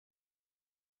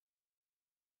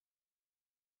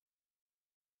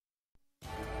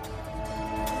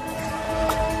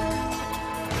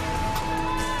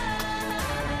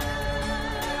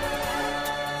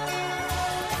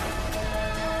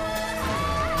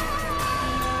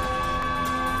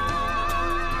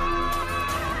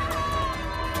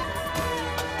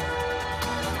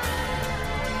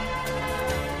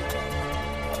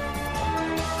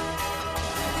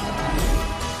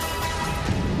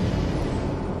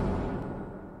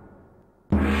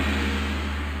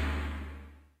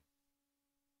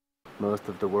Most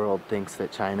of the world thinks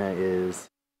that China is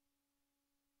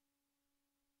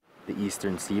the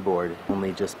eastern seaboard,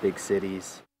 only just big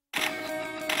cities.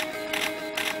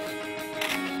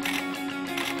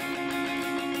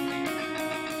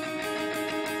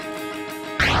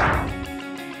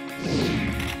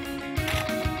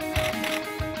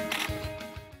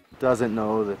 Doesn't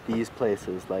know that these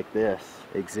places like this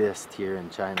exist here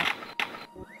in China.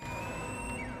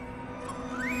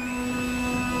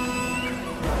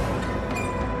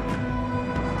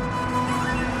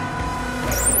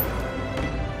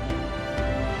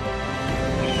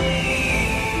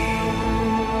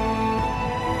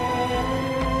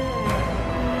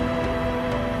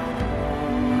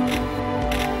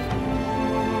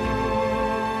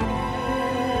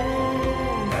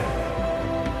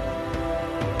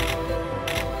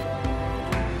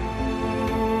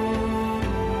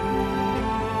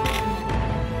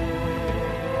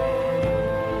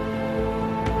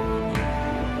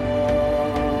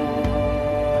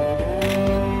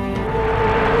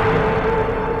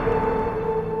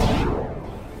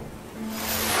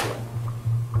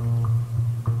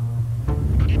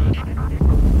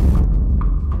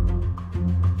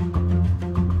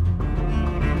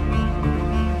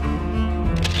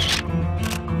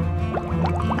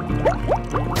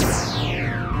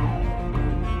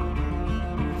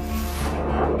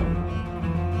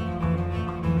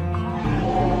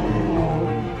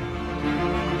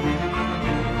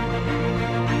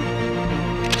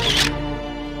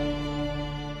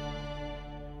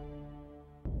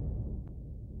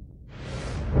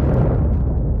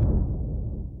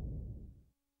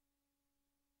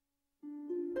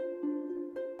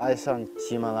 I sang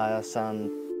Himalaya San.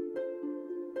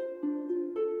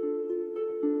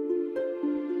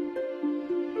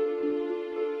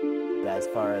 As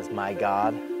far as my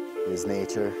God is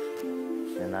nature,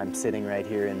 and I'm sitting right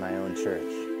here in my own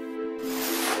church.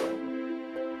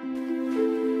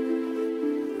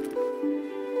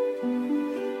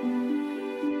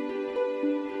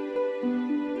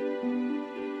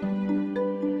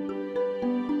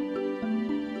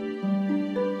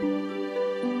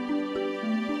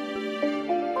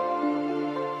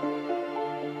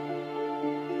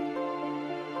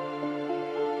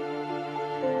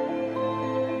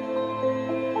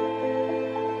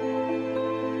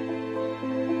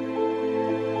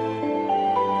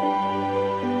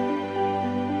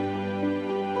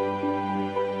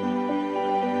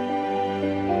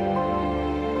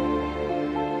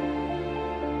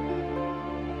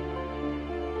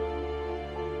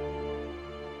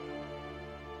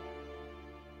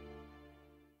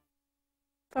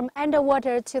 From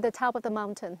underwater to the top of the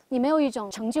mountain. 你没有一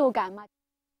种成就感吗？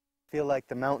 Feel like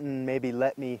the mountain maybe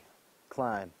let me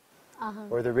climb,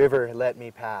 or the river let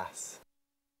me pass.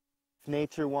 If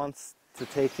nature wants to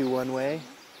take you one way,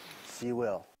 she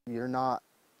will. You're not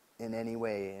in any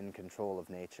way in control of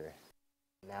nature.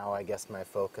 Now I guess my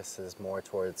focus is more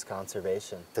towards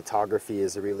conservation. Photography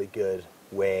is a really good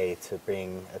way to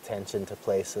bring attention to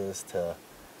places, to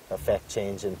affect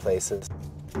change in places.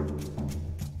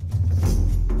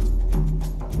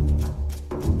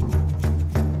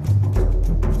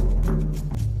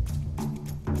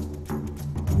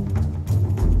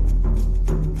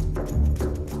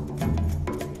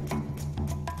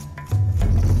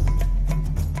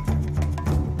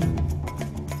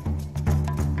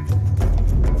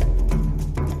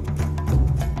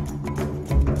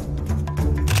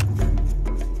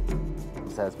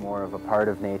 As more of a part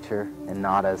of nature and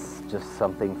not as just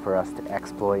something for us to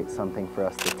exploit, something for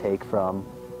us to take from,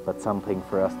 but something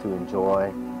for us to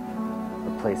enjoy,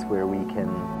 a place where we can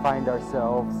find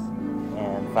ourselves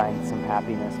and find some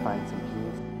happiness, find some peace.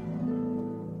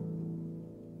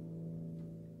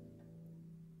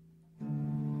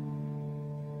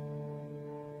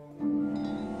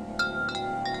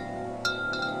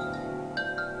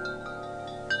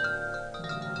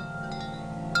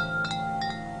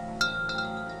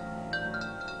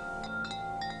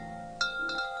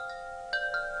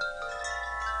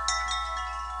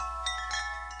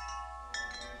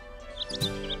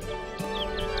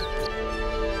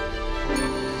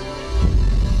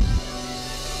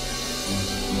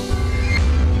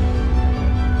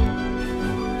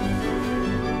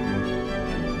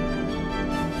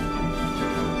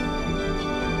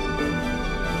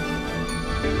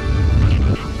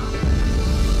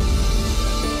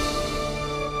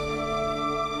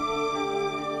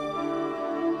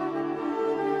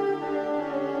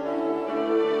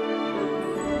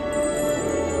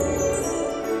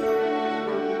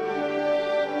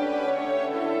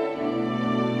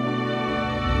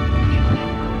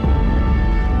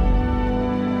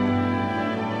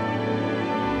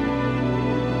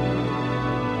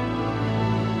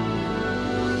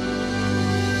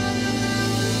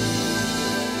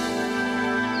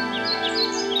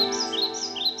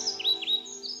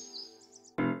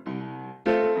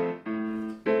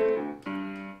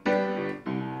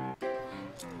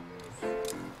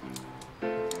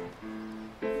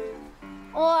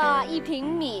 1平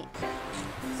米，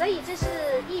所以这是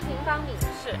1平方米。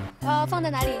是。放在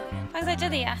哪里？放在这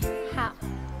里啊。好，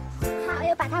好，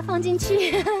要把它放进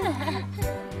去。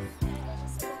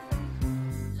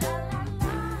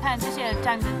看这些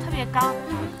长得特别高，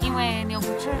因为牛不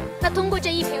吃。那通过这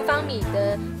1平方米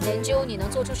的研究，你能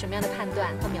做出什么样的判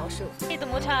断和描述？这个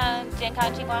牧场健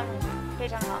康情况非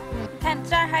常好。看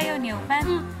这儿还有牛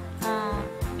粪，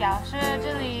表示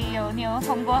这里有牛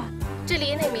通过。这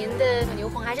离那边的牛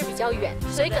棚还是比较远，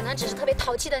所以可能只是特别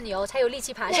淘气的牛才有力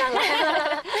气爬上来。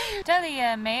这里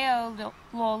也没有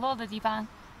裸露的地方，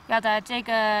表达这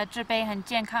个植被很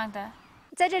健康的。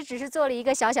在这只是做了一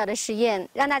个小小的实验，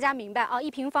让大家明白1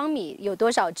平方米有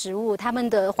多少植物，它们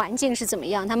的环境是怎么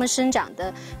样，它们生长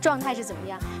的状态是怎么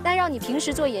样。但让你平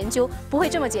时做研究不会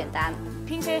这么简单。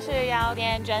平时是要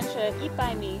点针是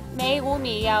100米，每5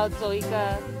米要做一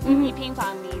个1平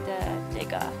方米的这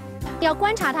个。要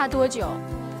观察它多久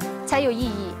才有意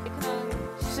义？可能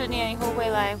10年以后回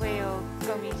来会有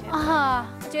更明显。我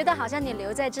觉得好像你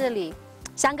留在这里。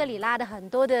香格里拉的很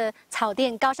多的草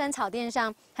甸，高山草甸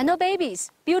上很多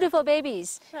babies，beautiful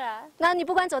babies。是啊。那你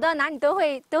不管走到哪，你都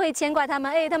会牵挂他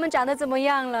们，他们长得怎么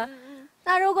样了？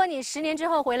那如果你10年之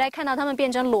后回来，看到他们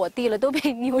变成裸地了，都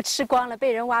被牛吃光了，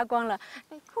被人挖光了，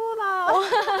哭了。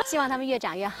希望他们越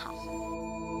长越好。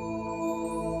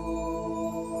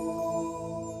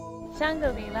香格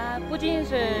里拉不仅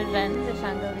是人的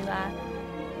香格里拉，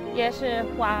也是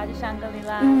花的香格里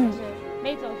拉，就是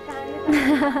每座山的香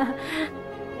格里拉。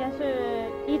也是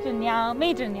一只鸟，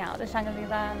每只鸟的香格里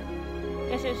拉，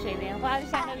也是水莲花的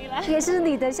香格里拉，也是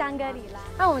你的香格里拉。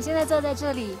那我们现在坐在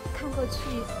这里看过去，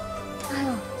哎呦，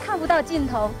看不到尽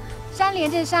头，山连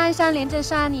着山，山连着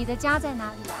山。你的家在哪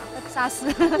里啊？德克萨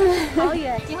斯，好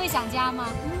远。你会想家吗？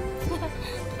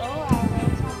偶尔会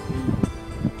想。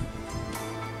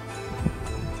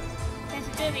但是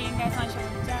这里应该算是我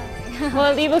家，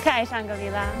我离不开香格里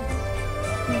拉。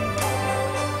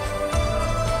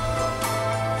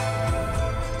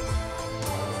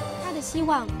希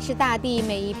望是大地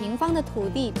每1平方的土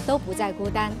地都不再孤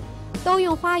单，都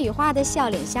用花与花的笑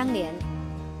脸相连。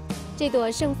这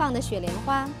朵盛放的雪莲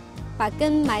花，把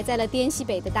根埋在了滇西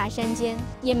北的大山间，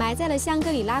也埋在了香格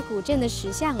里拉古镇的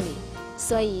石像里，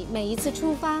所以每一次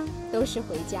出发都是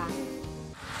回家。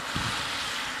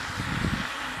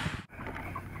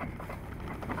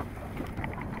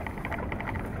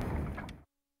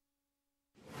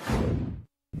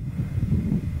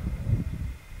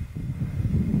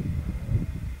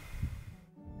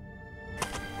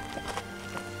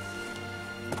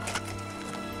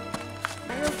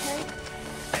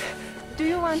Do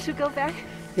you want to go back?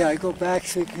 Yeah, I go back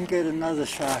so you can get another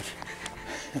shot.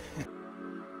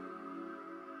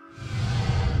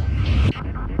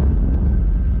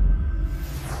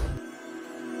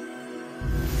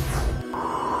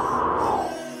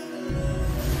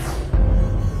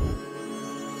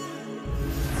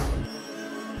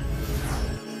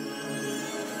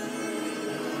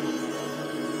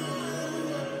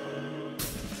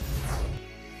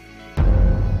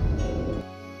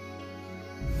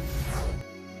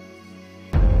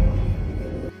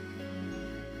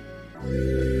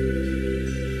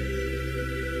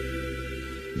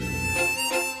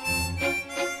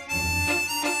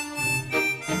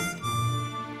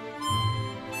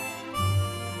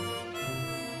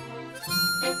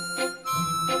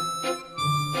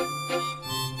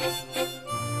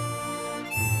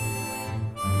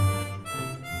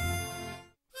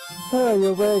 Oh,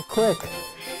 you're very quick.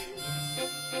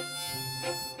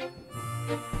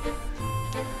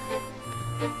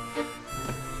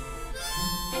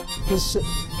 This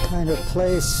kind of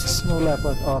place, snow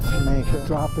leopard often make a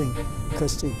dropping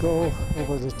because they go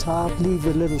over the top, leave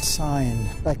a little sign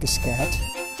like a scat.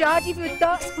 George, if you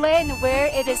don't explain where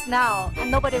it is now,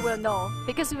 nobody will know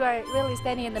because we are really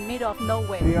standing in the middle of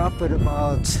nowhere. We're up at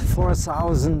about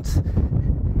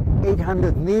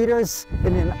 4,800 meters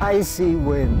in an icy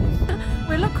wind.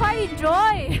 We look quite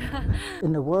enjoy.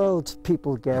 In the world,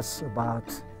 people guess about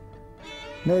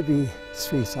maybe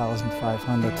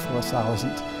 3,500,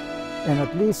 4,000. And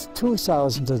at least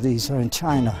 2,000 of these are in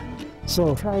China.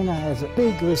 So China has a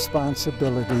big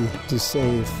responsibility to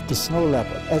save the snow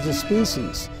leopard as a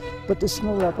species. But the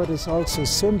snow leopard is also a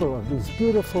symbol of these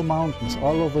beautiful mountains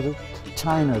all over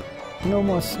China. No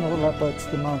more snow leopards,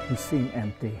 the mountains seem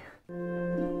empty.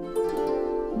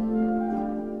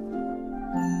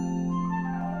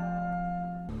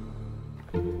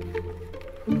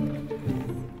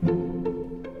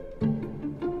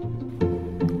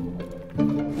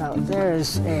 Now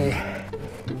there's a,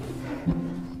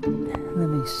 let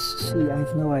me see, I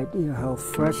have no idea how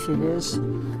fresh it is,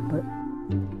 but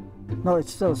No, it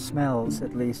still smells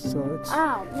at least, so it's...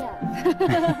 Ah,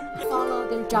 yeah. Follow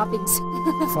the droppings.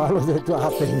 Follow the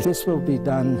droppings. This will be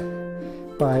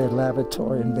done by a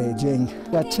laboratory in Beijing.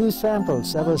 Got 2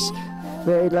 samples. I was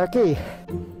very lucky.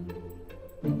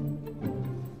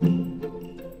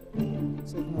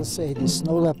 Signals say the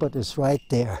snow leopard is right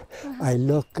there. I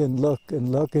look and look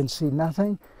and look and see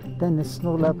nothing. Then the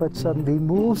snow leopard suddenly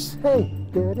moves. Hey,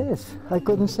 there it is. I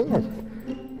couldn't see it.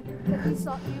 He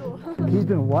saw you. He's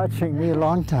been watching me a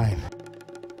long time.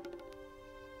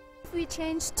 If we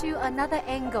change to another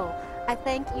angle, I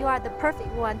think you are the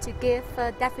perfect one to give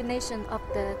a definition of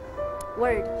the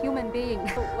word human being.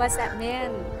 What's that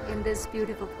mean in this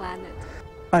beautiful planet?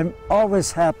 I'm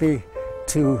always happy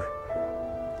to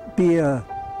be a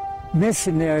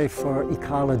missionary for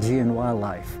ecology and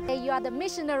wildlife. You are the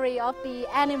missionary of the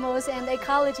animals and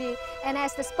ecology, and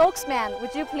as the spokesman,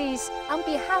 would you please, on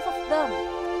behalf of them,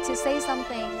 to say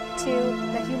something to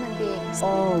the human beings?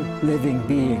 All living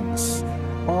beings,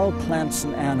 all plants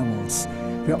and animals,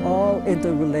 we're all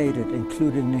interrelated,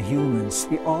 including the humans.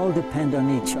 We all depend on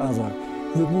each other.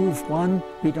 Remove one,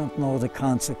 we don't know the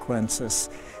consequences.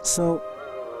 So,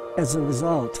 as a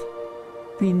result,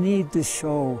 we need to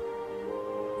show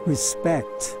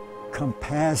respect,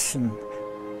 compassion,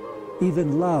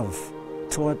 even love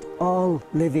toward all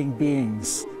living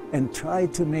beings, and try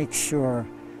to make sure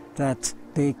that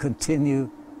they continue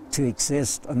to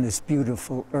exist on this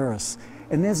beautiful earth.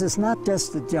 And this is not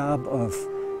just the job of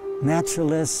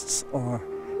naturalists or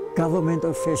government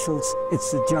officials,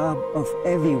 it's the job of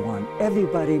everyone.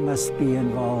 Everybody must be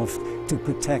involved to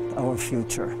protect our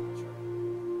future.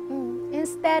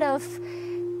 Instead of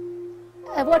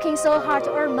working so hard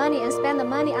to earn money and spend the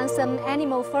money on some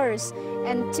animal first,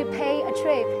 and to pay a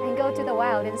trip and go to the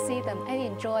wild and see them and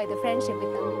enjoy the friendship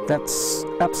with them. That's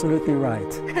absolutely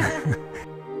right.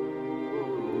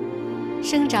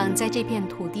 生长在这片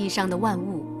土地上的万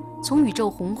物，从宇宙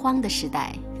洪荒的时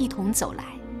代一同走来，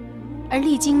而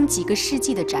历经几个世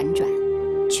纪的辗转，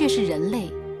却是人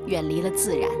类远离了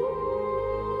自然，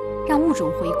让物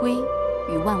种回归，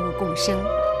与万物共生。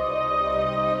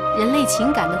人类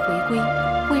情感的回归，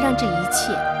会让这一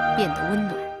切变得温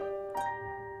暖。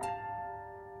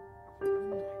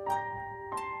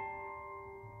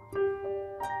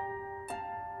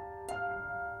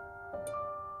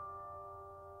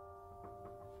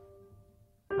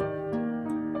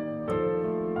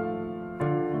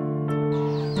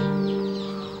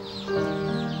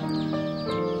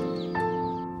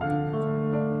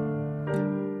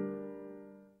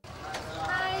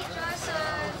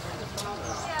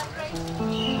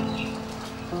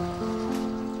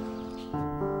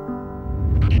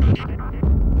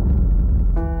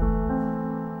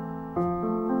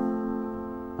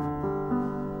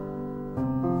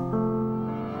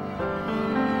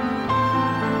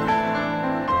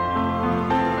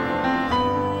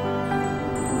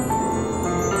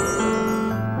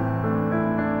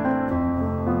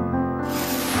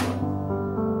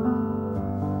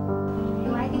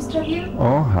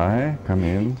Oh, hi, come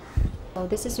in. Oh,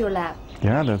 this is your lab.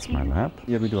 Yeah, that's my lab.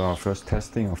 Here we do our first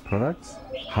testing of products.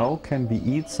 How can we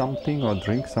eat something or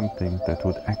drink something that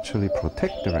would actually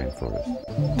protect the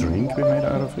rainforest? Drink we made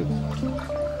out of it.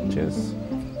 Cheers.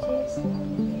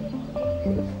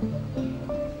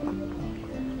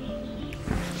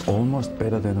 Almost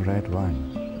better than red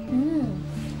wine.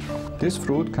 This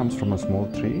fruit comes from a small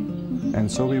tree,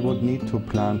 and so we would need to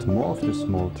plant more of the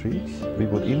small trees. We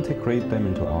would integrate them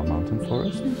into our mountain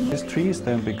forest. These trees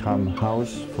then become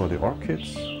house for the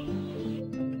orchids.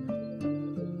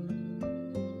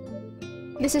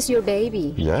 This is your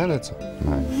baby. Yeah, that's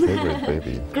my favorite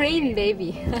baby. Green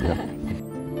baby. Yeah.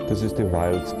 This is the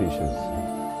wild species.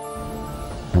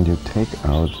 And you take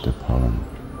out the pollen.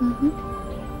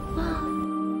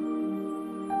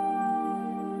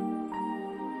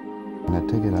 And I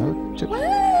take it out. Chip.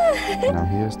 Now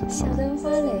here's the pollen.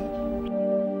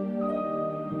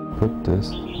 Put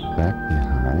this back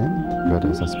behind, where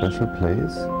there's a special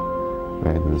place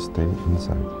where it will stay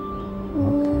inside.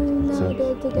 Okay, that's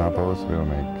it. Now both will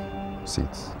make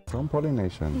seeds. From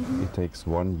pollination, it takes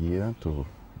 1 year to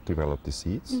develop the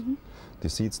seeds. The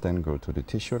seeds then go to the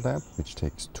tissue lab, which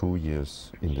takes 2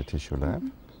 years in the tissue lab.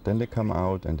 Then they come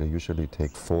out, and they usually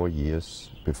take 4 years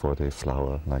before they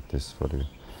flower like this for the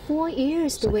 4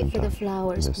 years to wait for the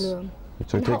flowers yes. bloom.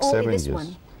 So it takes 7 years.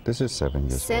 One? This is 7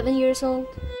 years 7 years old?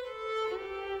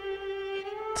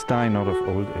 It's dying out of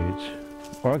old age.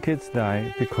 Orchids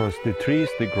die because the trees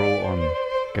they grow on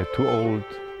get too old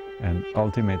and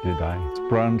ultimately die.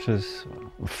 Branches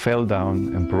fell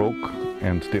down and broke,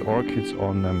 and the orchids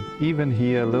on them. Even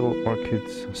here, little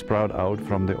orchids sprout out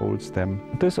from the old stem.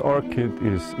 This orchid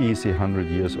is easy 100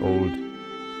 years old.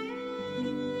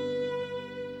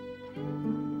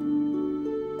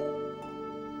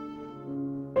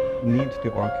 Need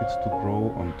the orchids to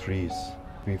grow on trees.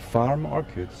 We farm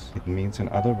orchids. It means, in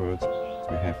other words,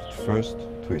 we have first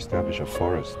to establish a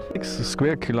forest. 6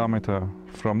 square kilometers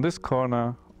from this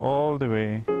corner all the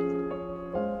way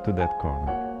to that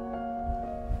corner.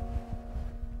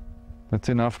 That's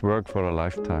enough work for a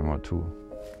lifetime or two.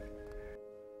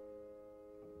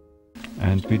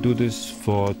 And we do this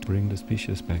to bring the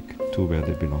species back to where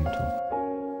they belong to.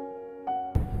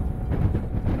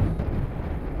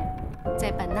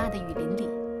 在本纳的雨林里，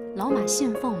老马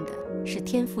信奉的是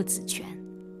天父子权，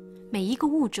每一个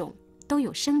物种都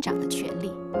有生长的权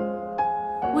利。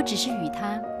我只是与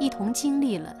他一同经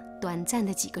历了短暂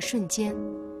的几个瞬间，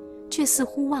却似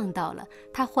乎忘到了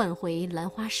他换回兰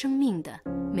花生命的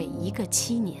每一个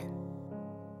7年。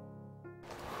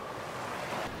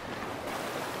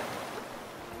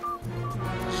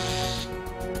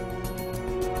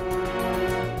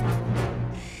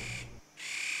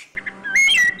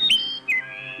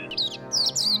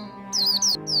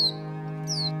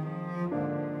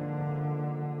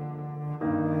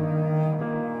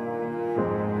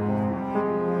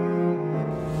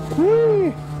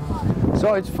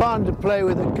So it's fun to play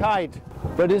with a kite,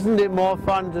 but isn't it more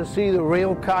fun to see the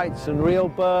real kites and real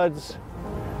birds?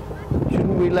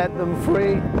 Shouldn't we let them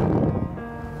free?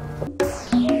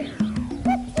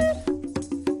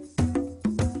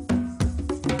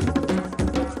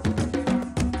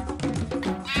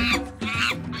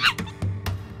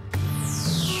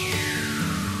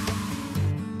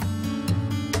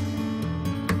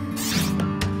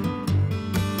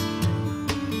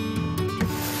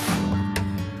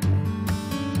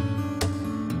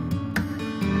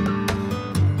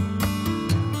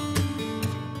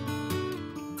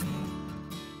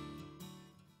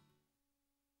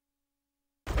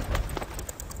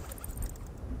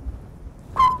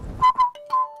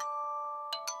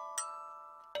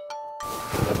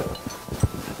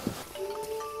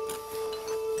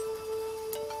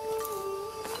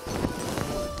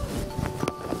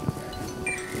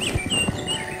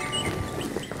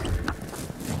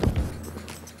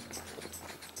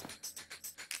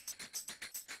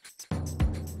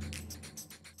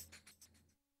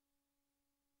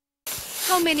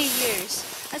 How many years?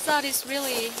 I thought it's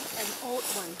really an old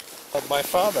one. My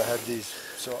father had these,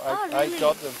 so really? I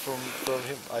got them from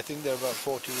him. I think they're about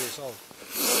 40 years old.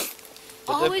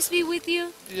 But Always be with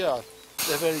you? Yeah,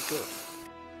 they're very good.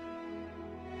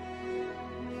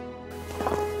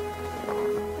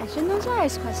 Shenong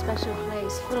is quite a special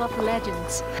place, full of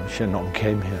legends. Shenong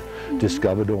came here,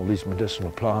 discovered all these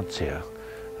medicinal plants here,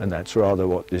 and that's rather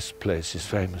what this place is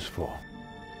famous for.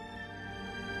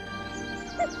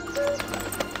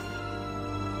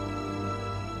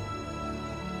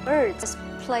 Birds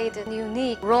played a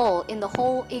unique role in the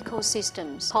whole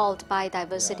ecosystem called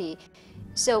biodiversity.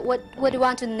 So what do you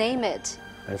want to name it?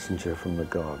 Messenger from the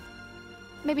god.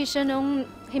 Maybe Shenong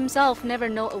himself never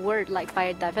know a word like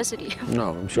biodiversity. No,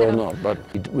 I'm sure not, but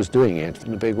he was doing it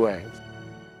in a big way.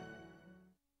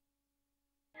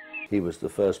 He was the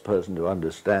first person to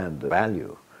understand the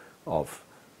value of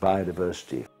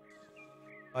biodiversity.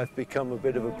 I've become a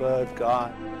bit of a bird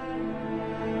guy.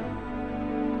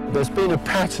 There's been a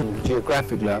pattern of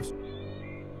geographic labs.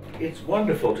 It's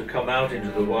wonderful to come out into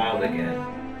the wild again.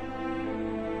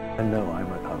 I know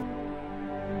I'm at home.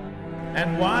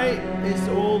 And why is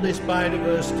all this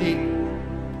biodiversity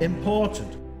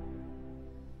important?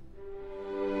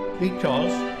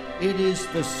 Because it is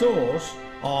the source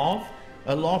of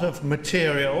a lot of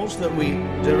materials that we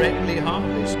directly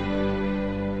harvest.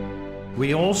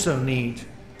 We also need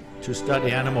to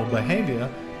study animal behavior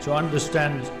to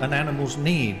understand an animal's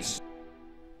needs.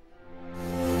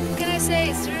 Can I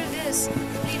say, through this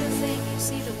little thing, you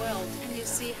see the world and you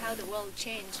see how the world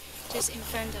changed just in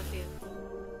front of you?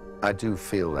 I do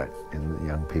feel that in the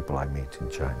young people I meet in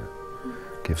China.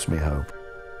 Gives me hope.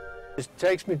 It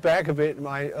takes me back a bit in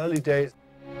my early days.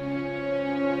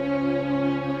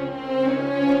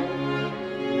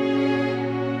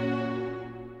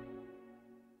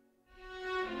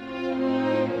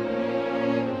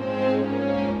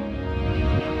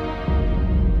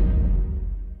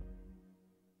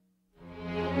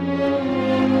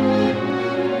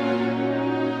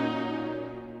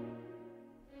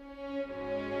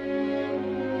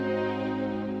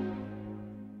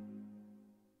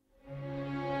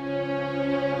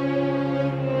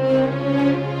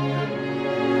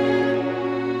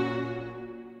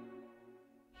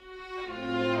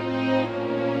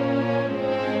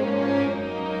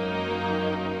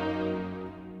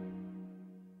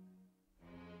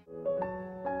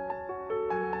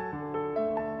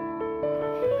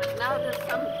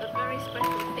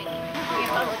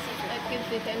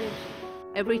 positive energy.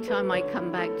 Every time I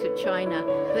come back to China,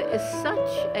 there is such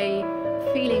a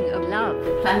feeling of love.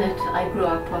 The planet I grew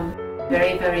up on,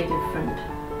 very, very different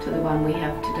to the one we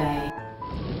have today.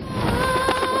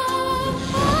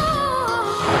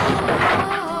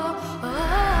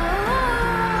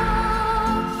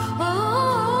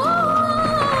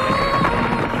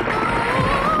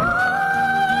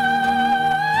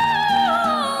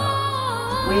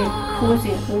 We're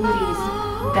causing all these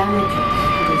damages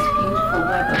to this beautiful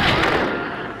weather.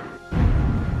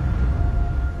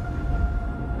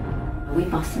 We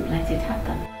mustn't let it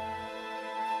happen.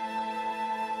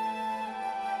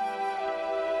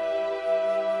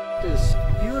 This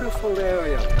beautiful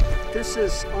area. This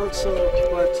is also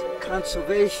what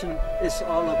conservation is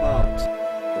all about.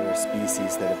 There are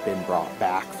species that have been brought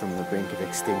back from the brink of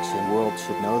extinction. The world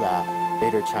should know that.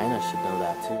 Greater China should know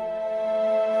that too.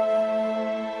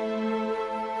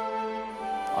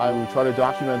 I would try to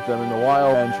document them in the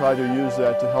wild and try to use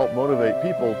that to help motivate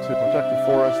people to protect the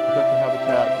forest, protect the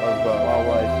habitat of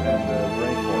wildlife and the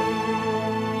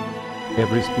rainforest.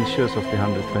 Every species of the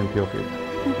 120 of it.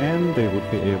 And they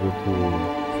would be able to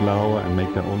flower and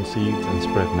make their own seeds and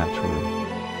spread naturally.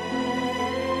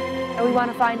 And we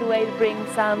want to find a way to bring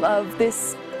some of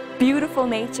this beautiful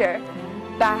nature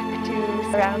back to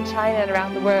around China and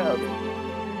around the world.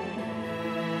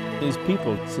 These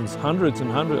people, since hundreds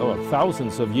and hundreds or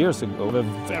thousands of years ago, have a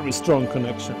very strong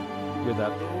connection with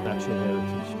that natural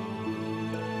heritage.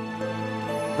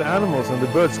 The animals and the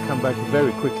birds come back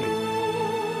very quickly.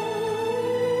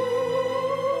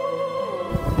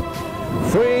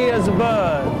 Free as a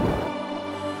bird.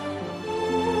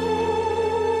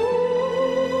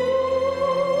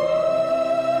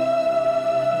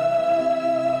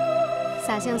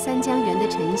 洒向三江源的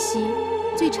晨曦，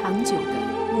最长久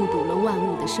的目睹了万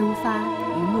物的生发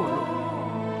与没落。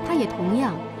它也同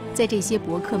样在这些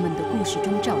伯克们的故事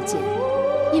中照见，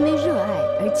因为热爱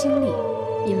而经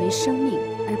历，因为生命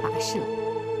而跋涉。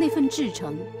那份至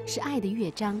诚是爱的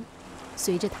乐章，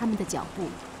随着他们的脚步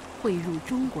汇入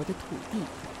中国的土地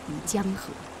与江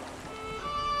河。